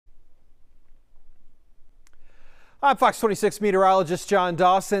I'm Fox 26 meteorologist John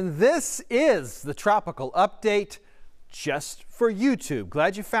Dawson. This is the tropical update just for YouTube.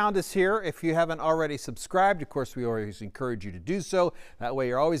 Glad you found us here. If you haven't already subscribed, of course, we always encourage you to do so. That way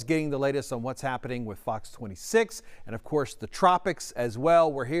you're always getting the latest on what's happening with Fox 26 and, of course, the tropics as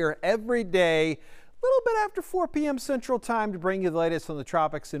well. We're here every day, a little bit after 4 p.m. Central Time to bring you the latest on the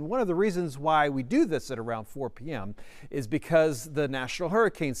tropics. And one of the reasons why we do this at around 4 p.m. is because the National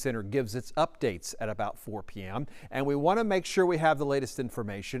Hurricane Center gives its updates at about 4 p.m. And we want to make sure we have the latest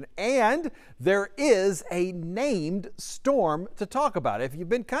information. And there is a named storm to talk about. If you've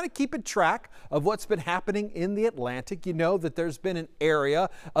been kind of keeping track of what's been happening in the Atlantic, you know that there's been an area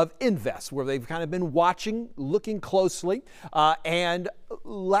of invest where they've kind of been watching, looking closely, and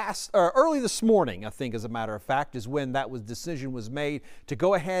early this morning, I think, as a matter of fact, is when that decision was made to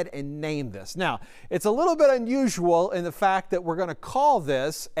go ahead and name this. Now, it's a little bit unusual in the fact that we're going to call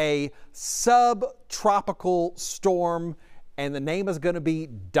this a subtropical storm, and the name is going to be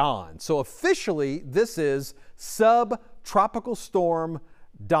Don. So officially, this is Subtropical Storm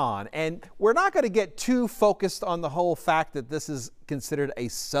Don. And we're not going to get too focused on the whole fact that this is considered a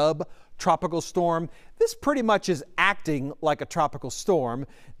subtropical storm. This pretty much is acting like a tropical storm,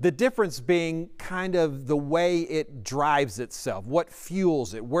 the difference being kind of the way it drives itself, what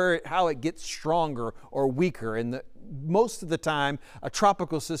fuels it, how it gets stronger or weaker. And most of the time, a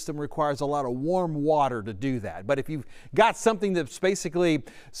tropical system requires a lot of warm water to do that. But if you've got something that's basically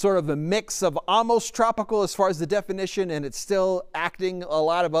sort of a mix of almost tropical as far as the definition, and it's still acting a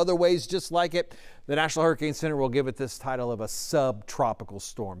lot of other ways just like it, the National Hurricane Center will give it this title of a subtropical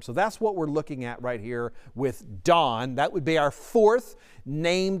storm. So that's what we're looking at right here with Don. That would be our fourth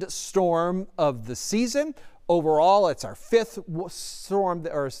named storm of the season. Overall, it's our fifth storm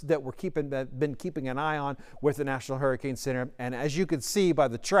that we're been keeping an eye on with the National Hurricane Center. And as you can see by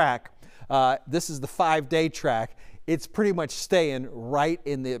the track, this is the 5-day track. It's pretty much staying right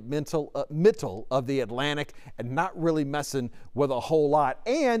in the middle of the Atlantic and not really messing with a whole lot.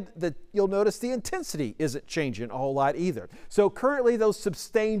 And you'll notice the intensity isn't changing a whole lot either. So currently those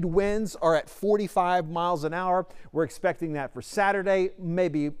sustained winds are at 45 miles an hour. We're expecting that for Saturday,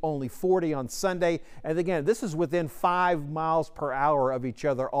 maybe only 40 on Sunday. And again, this is within 5 miles per hour of each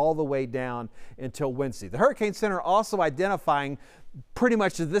other all the way down until Wednesday. The Hurricane Center also identifying pretty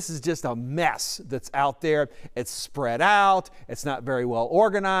much that this is just a mess that's out there. It's spread out. It's not very well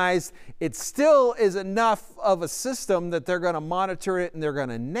organized. It still is enough of a system that they're going to monitor it and they're going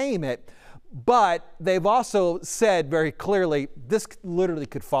to name it. But they've also said very clearly this literally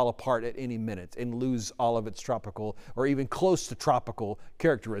could fall apart at any minute and lose all of its tropical or even close to tropical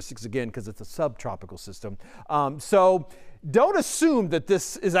characteristics, again, because it's a subtropical system. So don't assume that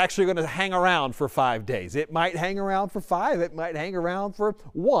this is actually going to hang around for 5 days. It might hang around for 5. It might hang around for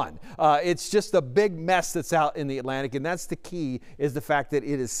 1. It's just a big mess that's out in the Atlantic, and that's the key, is the fact that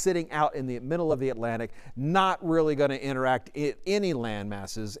it is sitting out in the middle of the Atlantic, not really going to interact in any land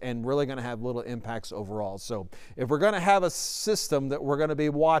masses and really going to have little impacts overall. So if we're going to have a system that we're going to be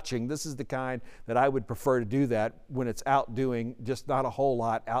watching, this is the kind that I would prefer to do that when it's out doing just not a whole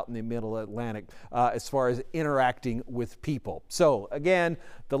lot out in the middle Atlantic as far as interacting with people. So again,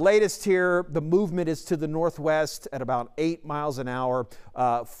 the latest here, the movement is to the northwest at about 8 miles an hour,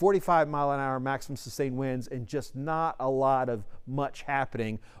 45 mile an hour maximum sustained winds, and just not a lot of much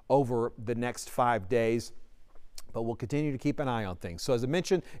happening over the next 5 days. But we'll continue to keep an eye on things. So as I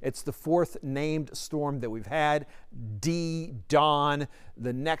mentioned, it's the fourth named storm that we've had, Don.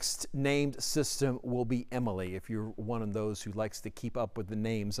 The next named system will be Emily. If you're one of those who likes to keep up with the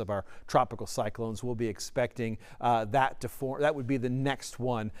names of our tropical cyclones, we'll be expecting that to form. That would be the next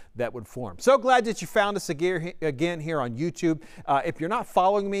one that would form. So glad that you found us again here on YouTube. If you're not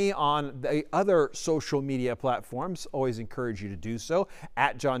following me on the other social media platforms, always encourage you to do so.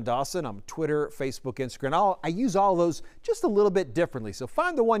 At John Dawson, I'm Twitter, Facebook, Instagram. I use all those just a little bit differently. So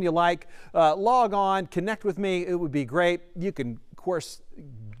find the one you like, log on, connect with me. It would be great. You can, of course,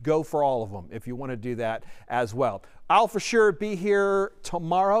 go for all of them if you want to do that as well. I'll for sure be here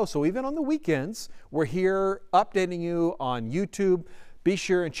tomorrow. So even on the weekends, we're here updating you on YouTube. Be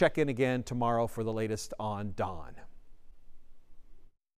sure and check in again tomorrow for the latest on Don.